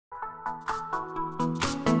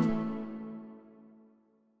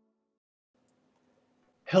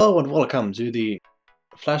Hello and welcome to the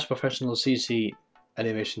Flash Professional CC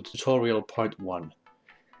animation tutorial part 1.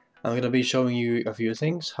 I'm going to be showing you a few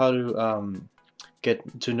things, how to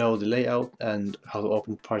get to know the layout and how to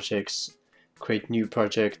open projects, create new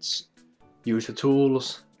projects, use the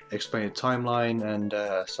tools, explain the timeline and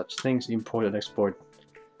such things, import and export.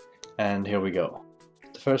 And here we go.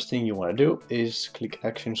 The first thing you want to do is click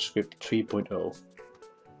ActionScript 3.0.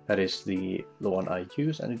 That is the one I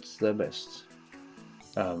use and it's the best.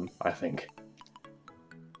 I think.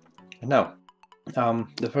 And now,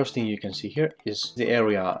 the first thing you can see here is the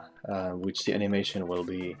area which the animation will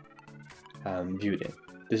be viewed in.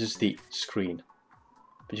 This is the screen,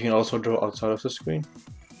 but you can also draw outside of the screen.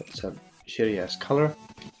 It's a shitty ass color.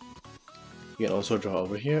 You can also draw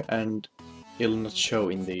over here, and it'll not show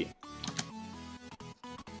in the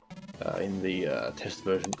test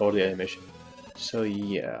version or the animation. So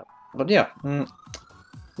yeah, but yeah,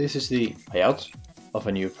 this is the layout of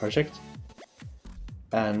a new project,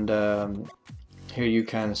 and here you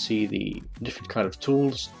can see the different kind of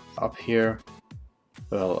tools up here,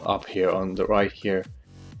 well, up here on the right here,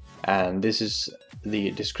 and this is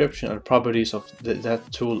the description and properties of that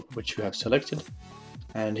tool which you have selected,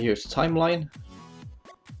 and here's the timeline,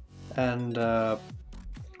 and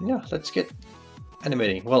yeah, let's get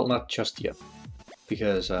animating. Well, not just yet,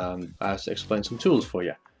 because I have to explain some tools for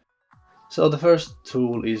you. So the first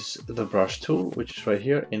tool is the brush tool, which is right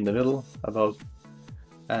here in the middle about,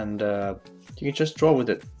 and you can just draw with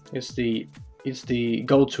it. It's the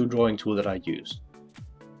go-to drawing tool that I use.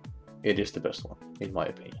 It is the best one, in my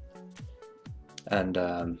opinion. And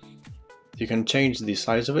you can change the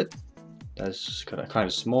size of it. That's kind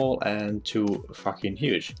of small and to fucking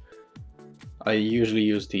huge. I usually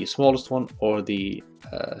use the smallest one or the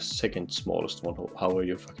second smallest one, however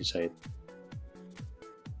you fucking say it.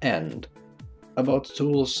 And about the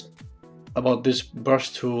tools, about this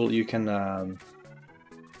brush tool, you can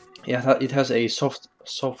yeah, it has a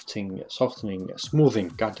smoothing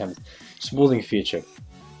feature,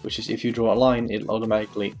 which is if you draw a line, it'll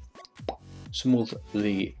automatically smooth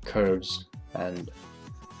the curves and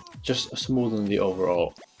just smoothen the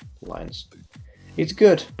overall lines. It's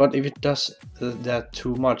good, but if it does that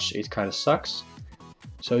too much, it kind of sucks.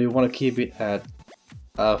 So you want to keep it at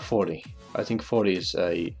 40. I think 40 is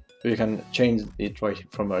a... You can change it right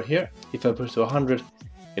from right here. If I push to 100,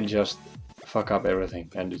 it'll just fuck up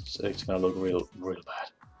everything, and it's gonna look real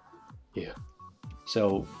bad. Yeah.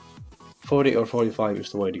 So 40 or 45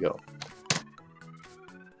 is the way to go.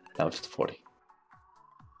 Now it's 40.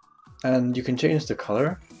 And you can change the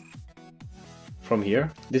color from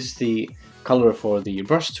here. This is the color for the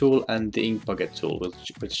brush tool and the ink bucket tool,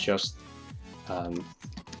 which just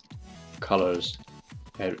colors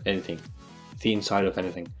anything, the inside of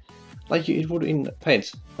anything, like it would in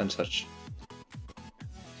paint and such.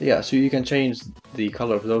 Yeah, so you can change the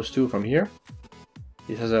color of those two from here.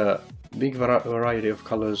 It has a big variety of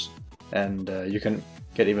colors, and you can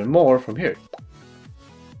get even more from here.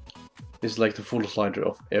 This is like the full slider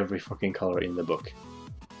of every fucking color in the book.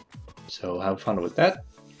 So have fun with that.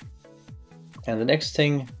 And the next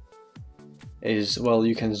thing is, well,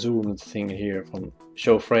 you can zoom the thing here from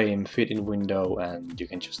show frame, fit in window, and you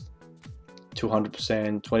can just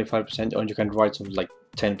 200%, 25%, or you can write something like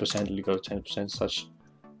 10%, you go 10% such.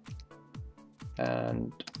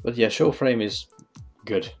 And but yeah, show frame is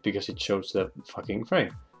good because it shows the fucking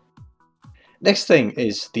frame. Next thing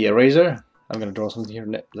is the eraser. I'm gonna draw something here.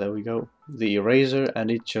 There we go. The eraser,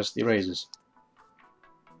 and it just erases.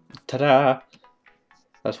 Ta-da!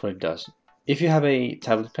 That's what it does. If you have a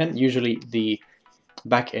tablet pen, usually the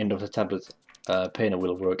back end of the tablet pen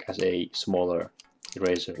will work as a smaller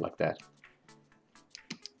eraser like that.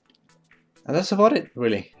 And that's about it,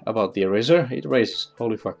 really, about the eraser. It erases.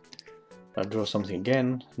 Holy fuck. I'll draw something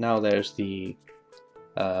again. Now there's the...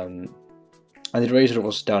 and the eraser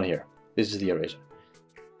was down here. This is the eraser.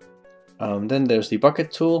 Then there's the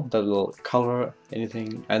bucket tool that will color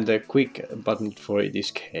anything, and the quick button for it is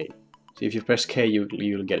K. So if you press K,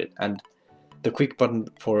 you'll get it. And the quick button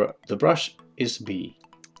for the brush is B.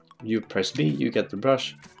 You press B, you get the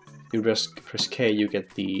brush. You press K, you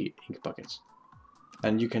get the ink buckets.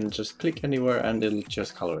 And you can just click anywhere and it'll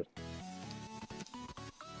just color it.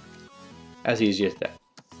 As easy as that.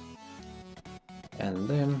 And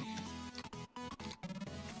then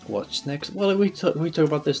what's next? Well, we talk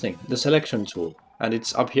about this thing, the selection tool, and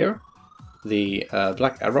it's up here. The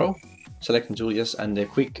black arrow selection tool, yes, and the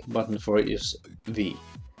quick button for it is V.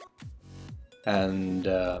 And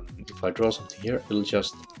if I draw something here, it'll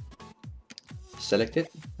just select it,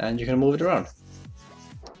 and you can move it around.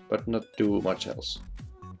 but not do much else.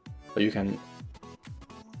 But you can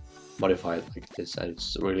modify it like this, and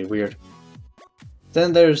it's really weird.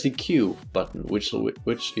 Then there's the Q button, which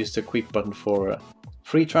is the quick button for a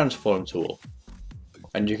free transform tool,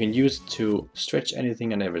 and you can use it to stretch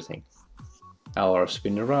anything and everything, or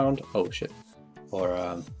spin around. Oh shit!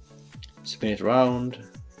 Or spin it around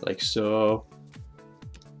like so,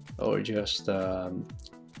 or just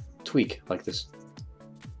tweak like this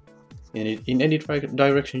in any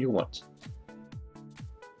direction you want.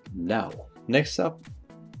 Now, next up,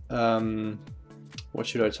 what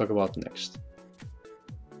should I talk about next?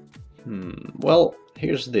 Well,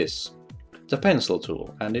 here's this, the pencil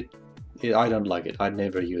tool, and I don't like it. I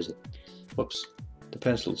never use it. Whoops. The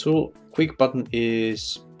pencil tool quick button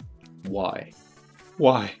is Y.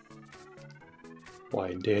 Why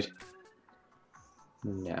indeed?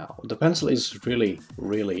 Now, the pencil is really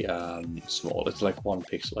small. It's like 1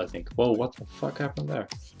 pixel, I think. Whoa, what the fuck happened there?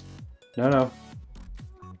 No.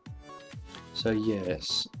 So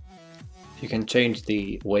yes, you can change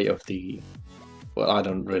the way of the... Well, I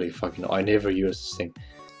don't really fucking know. I never use this thing.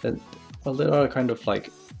 Then, well, there are kind of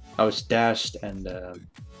like how it's dashed, and there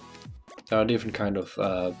are different kinds of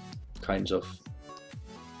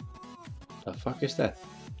the fuck is that?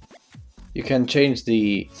 You can change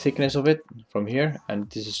the thickness of it from here, and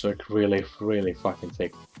this is like really fucking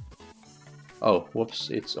thick. Oh, whoops!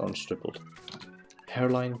 It's unstippled.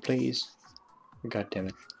 Hairline, please. God damn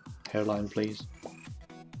it! Hairline, please.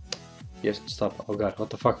 Yes, stop. Oh god, what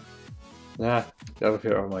the fuck? Ah, get over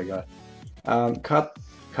here. Oh my god. Cut.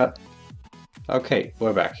 Okay,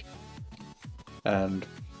 we're back. And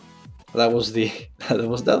that was the that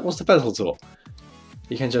was the pencil tool.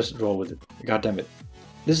 You can just draw with it. God damn it.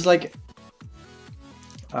 This is like,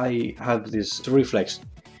 I have this reflex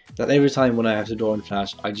that every time when I have to draw in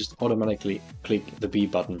Flash, I just automatically click the B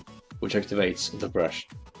button, which activates the brush,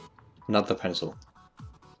 not the pencil.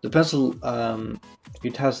 The pencil,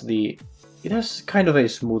 it has kind of a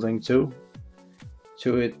smoothing to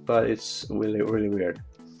it, but it's really weird.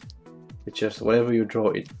 It's just whatever you draw,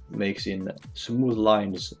 it makes in smooth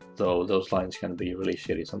lines, though those lines can be really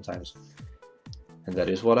shitty sometimes. And that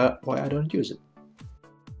is why I don't use it.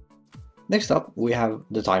 Next up, we have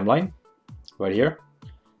the timeline right here.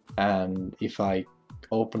 And if I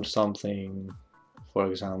open something, for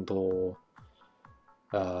example,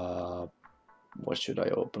 what should I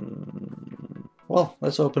open? Well,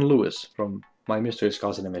 let's open Lewis from my Mystery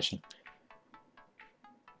Scars animation.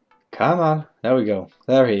 Come on, there we go.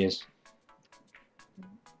 There he is.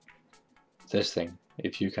 This thing,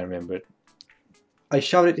 if you can remember it. I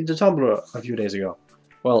shoved it into Tumblr a few days ago.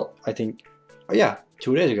 Well, I think, oh yeah,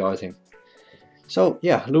 2 days ago, I think. So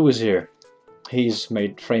yeah, Lewis here. He's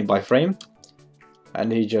made frame by frame,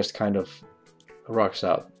 and he just kind of rocks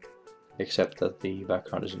out. Except that the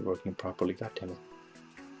background isn't working properly. God damn it.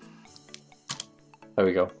 There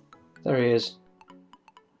we go. There he is.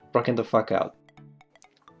 Rocking the fuck out.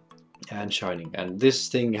 And shining. And this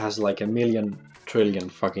thing has like a million trillion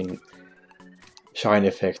fucking shine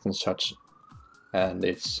effect and such. And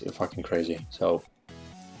it's fucking crazy. So,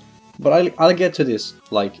 but I'll get to this,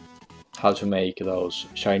 like how to make those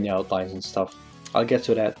shiny outlines and stuff. I'll get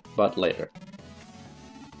to that, but later.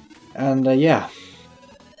 And yeah,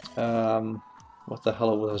 what the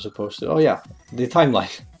hell was I supposed to? Oh yeah, the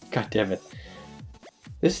timeline. God damn it.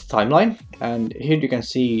 This is the timeline, and here you can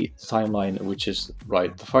see the timeline, which is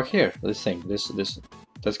right the fuck here. This thing, this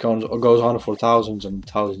goes on for thousands and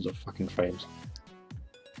thousands of fucking frames.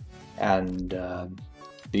 And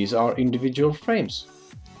these are individual frames.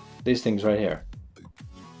 These things right here.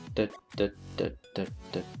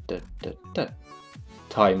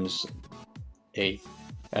 Times A,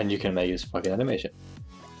 and you can make this fucking animation.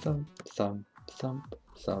 Thump, thump, thump,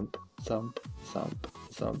 thump, thump, thump,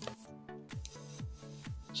 thump.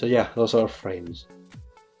 So yeah, those are frames.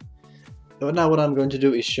 But now what I'm going to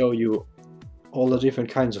do is show you all the different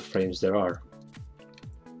kinds of frames there are.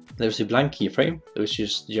 There's a blank keyframe, which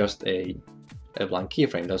is just a blank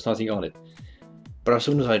keyframe, there's nothing on it. But as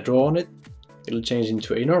soon as I draw on it, it'll change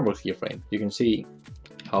into a normal keyframe. You can see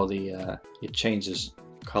how it changes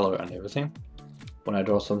color and everything when I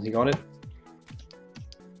draw something on it.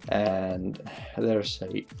 And there's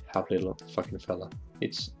a happy little fucking fella.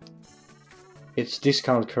 It's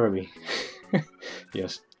Discount Kirby.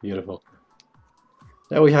 Yes, beautiful.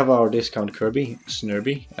 Now we have our Discount Kirby,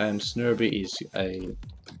 Snurby, and Snurby is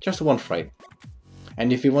just one frame.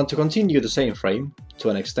 And if we want to continue the same frame to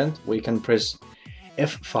an extent, we can press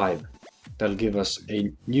F5. That'll give us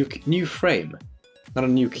a new frame. Not a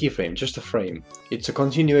new keyframe, just a frame. It's a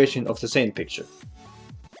continuation of the same picture.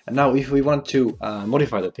 And now if we want to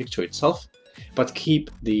modify the picture itself, but keep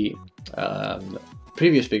the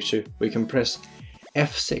previous picture, we can press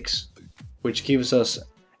F6, which gives us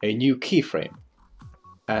a new keyframe.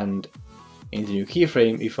 And in the new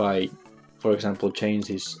keyframe, if I, for example, change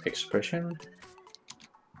this expression,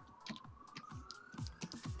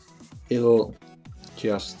 it'll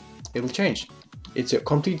change. It's a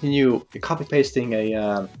completely new, copy pasting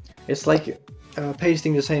a, it's like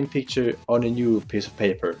pasting the same picture on a new piece of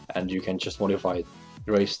paper, and you can just modify it,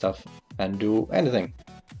 erase stuff, and do anything.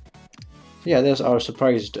 Yeah, there's our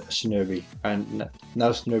surprised Snurby, and now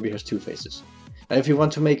Snurby has two faces. And if you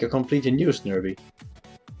want to make a completely new Snurby,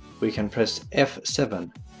 we can press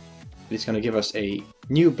F7. It's gonna give us a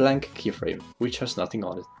new blank keyframe, which has nothing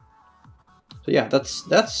on it. So yeah,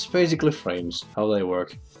 that's basically frames, how they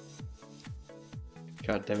work.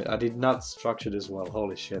 God damn it, I did not structure this well,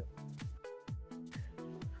 holy shit.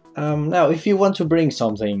 Now, if you want to bring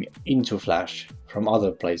something into Flash from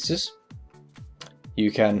other places,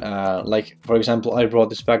 you can, like, for example, I brought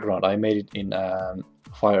this background, I made it in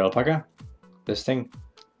Fire Alpaca, this thing.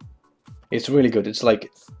 It's really good, it's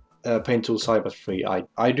like Paint Tool Cyber free,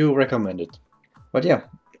 I do recommend it. But yeah,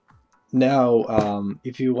 now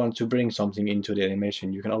if you want to bring something into the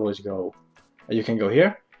animation, you can always go, you can go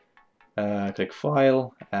here, click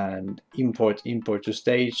File, and import to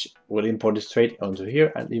Stage, will import it straight onto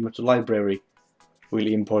here, and import to Library, will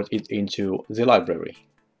import it into the library,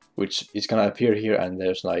 which is gonna appear here, and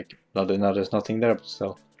there's like, there's nothing there, but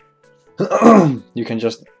still. You can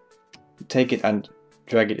just take it and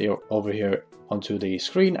drag it over here onto the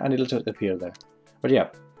screen, and it'll just appear there. But yeah,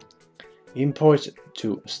 import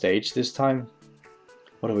to Stage this time.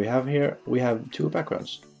 What do we have here? We have two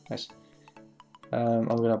backgrounds. Nice. I'm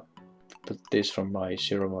gonna put this from my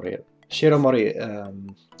Shiromori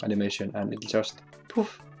animation, and it'll just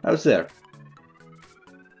poof, now it's there.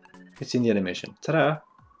 It's in the animation. Ta-da!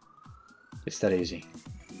 It's that easy.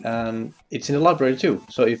 And it's in the library too,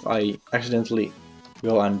 so if I accidentally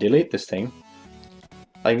go and delete this thing,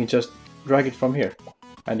 I can just drag it from here,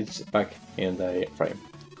 and it's back in the frame.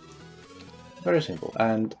 Very simple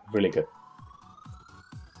and really good.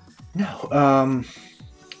 Now,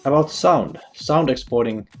 about sound. Sound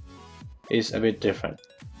exporting is a bit different.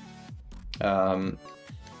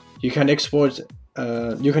 You can export,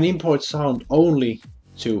 you can import sound only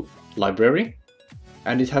to library,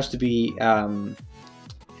 and it has to be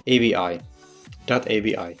AVI,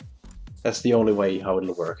 .avi. That's the only way how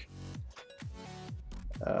it'll work.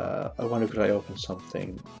 I wonder, could I open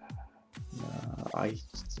something?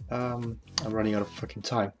 I'm running out of fucking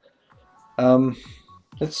time.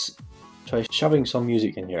 Let's try shoving some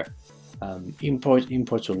music in here.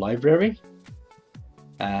 Import to library,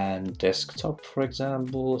 and desktop, for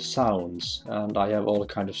example, sounds, and I have all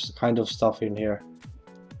kind of stuff in here.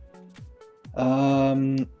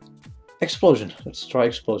 Explosion. Let's try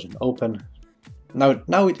explosion. Open.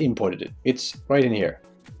 Now it imported it. It's right in here.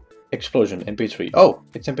 Explosion MP3. Oh,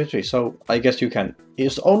 it's MP3. So I guess you can.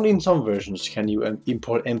 It's only in some versions can you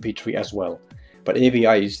import MP3 as well, but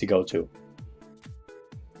AVI is the go-to.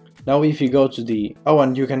 Now if you go to the,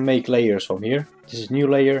 and you can make layers from here. This is new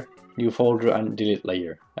layer, new folder, and delete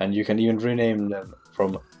layer, and you can even rename them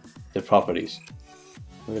from the properties.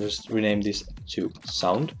 I'm gonna just rename this to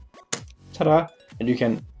sound. Ta-da! And you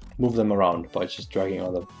can move them around by just dragging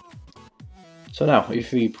on them. So now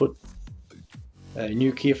if we put a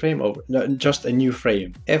new keyframe over, no, just a new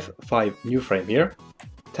frame, F5 new frame here.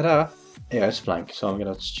 Ta-da! Yeah, it's blank, so I'm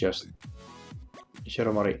gonna just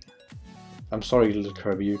Shiromori. I'm sorry, little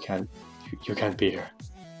Kirby, you can't be here.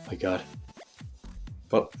 My God.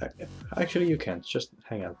 Well, actually you can't. Just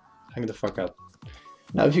hang the fuck out.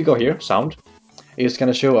 Now, if you go here, sound, it's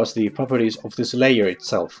gonna show us the properties of this layer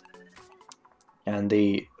itself, and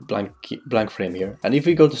the blank frame here. And if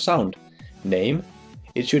we go to sound, name,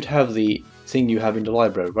 it should have the thing you have in the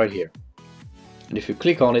library right here. And if you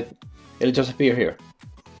click on it, it'll just appear here.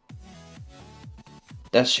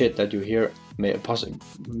 That shit that you hear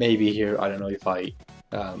maybe here, I don't know if I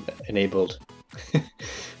enabled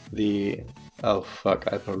the, oh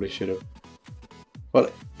fuck, I probably should have. Well,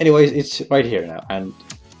 anyways, it's right here now, and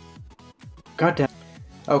goddamn.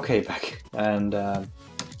 Okay, back, and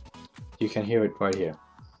you can hear it right here.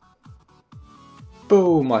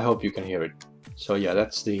 Boom! I hope you can hear it. So yeah,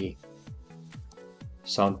 that's the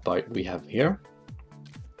sound bite we have here.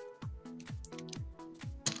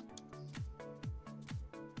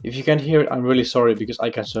 If you can't hear it, I'm really sorry, because I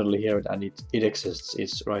can certainly hear it, and it exists.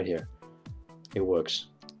 It's right here. It works.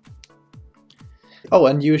 Oh,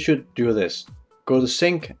 and you should do this. Go to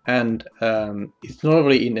sync, and it's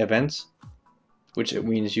normally in events, which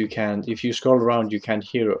means you can, if you scroll around, you can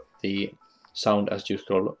hear the sound as you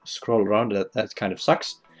scroll around. That kind of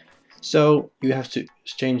sucks. So you have to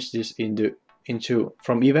change this into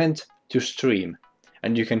from event to stream,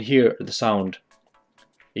 and you can hear the sound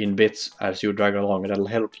in bits as you drag along, and that'll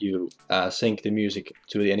help you sync the music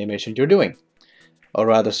to the animation you're doing, or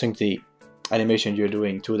rather sync the animation you're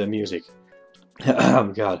doing to the music. Oh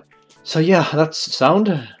god. So yeah, that's sound.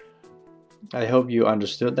 I hope you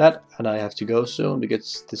understood that, and I have to go soon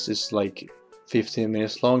because this is like 15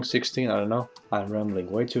 minutes long, 16, I don't know. I'm rambling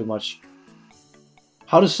way too much.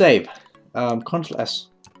 How to save? Ctrl S,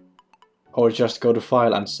 or just go to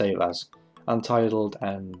File and Save as Untitled,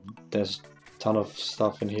 and there's a ton of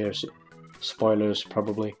stuff in here, spoilers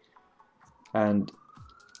probably, and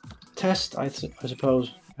test I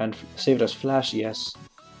suppose, and save it as Flash, yes,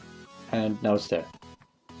 and now it's there.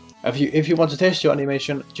 If you want to test your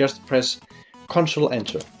animation, just press Ctrl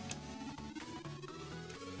Enter,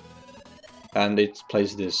 and it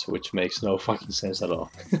plays this, which makes no fucking sense at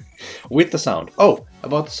all. With the sound. Oh,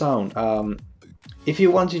 about the sound. If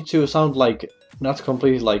you want it to sound like not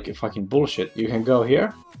completely like fucking bullshit, you can go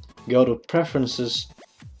here, go to Preferences,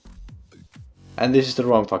 and this is the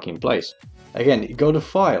wrong fucking place. Again, go to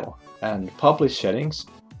File and Publish Settings.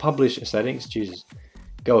 Jesus.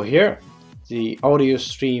 Go here, the audio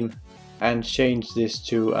stream, and change this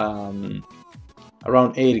to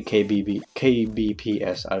around 80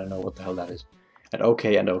 kbps. I don't know what the hell that is. And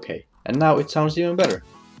OK and OK. And now it sounds even better.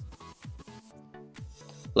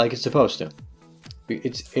 Like it's supposed to.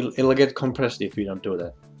 It'll get compressed if you don't do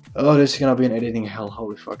that. Oh, this is gonna be an editing hell,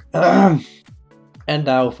 holy fuck. And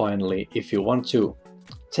now finally, if you want to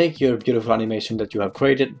take your beautiful animation that you have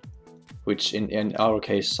created, which in our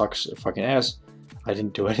case sucks fucking ass, I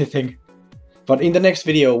didn't do anything. But in the next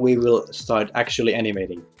video we will start actually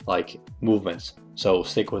animating, like movements, so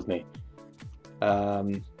stick with me.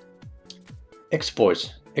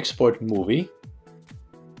 Export movie,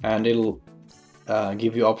 and it'll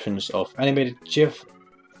give you options of animated GIF,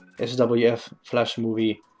 SWF, Flash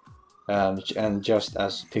movie, and just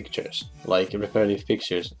as pictures, like repetitive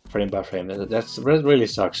pictures, frame by frame. That really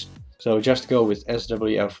sucks. So just go with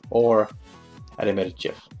SWF or animated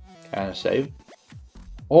GIF and save.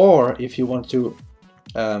 Or if you want to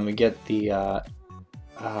get the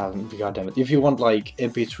goddammit, if you want like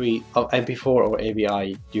MP3, MP4 or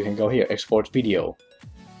AVI, you can go here, export video,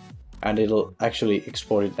 and it'll actually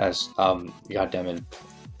export it as goddammit,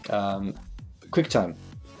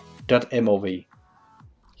 QuickTime.mov.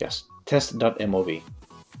 Yes, test.mov.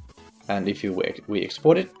 And if we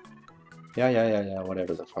export it, yeah,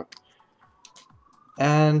 whatever the fuck.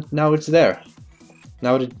 And now it's there.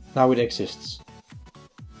 Now it exists.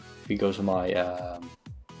 If we go to my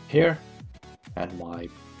here and my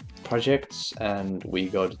projects, and we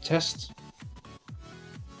go to test.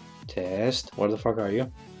 Where the fuck are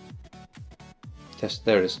you? Test,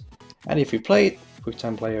 there it is. And if we play it,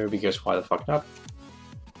 QuickTime player, because why the fuck not?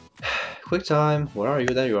 QuickTime, where are you?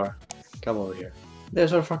 There you are. Come over here.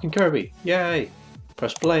 There's our fucking Kirby. Yay!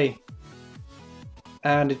 Press play,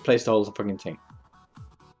 and it plays the whole fucking thing.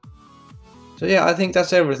 So yeah, I think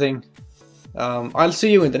that's everything. I'll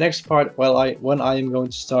see you in the next part when I am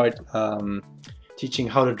going to start teaching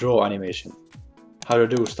how to draw animation, how to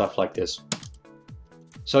do stuff like this.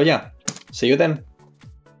 So yeah, see you then.